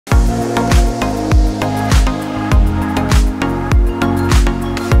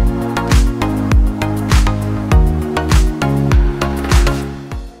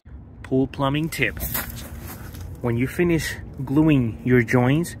pool plumbing tip. When you finish gluing your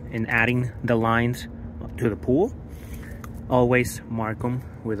joints and adding the lines to the pool, always mark them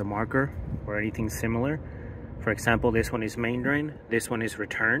with a marker or anything similar. For example, this one is main drain, this one is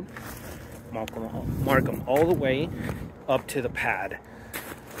return. Mark them all the way up to the pad.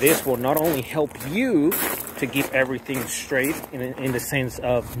 This will not only help you to keep everything straight in the sense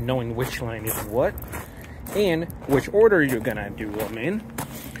of knowing which line is what and which order you're gonna do them in.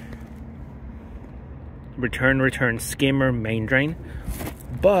 Return, skimmer, main drain.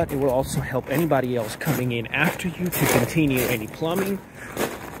 But it will also help anybody else coming in after you to continue any plumbing,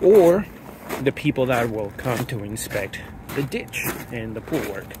 or the people that will come to inspect the ditch and the pool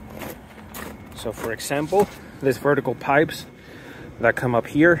work. So for example, these vertical pipes that come up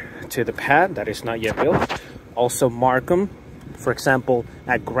here to the pad that is not yet built, also mark them, for example,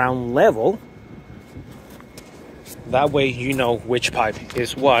 at ground level. That way you know which pipe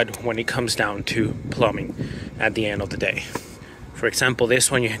is what when it comes down to plumbing at the end of the day. For example,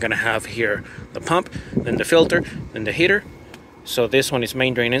 this one you're gonna have here the pump, then the filter, then the heater. So this one is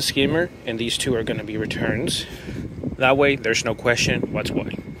main drain and skimmer, and these two are gonna be returns. That way there's no question what's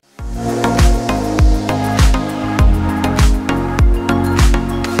what.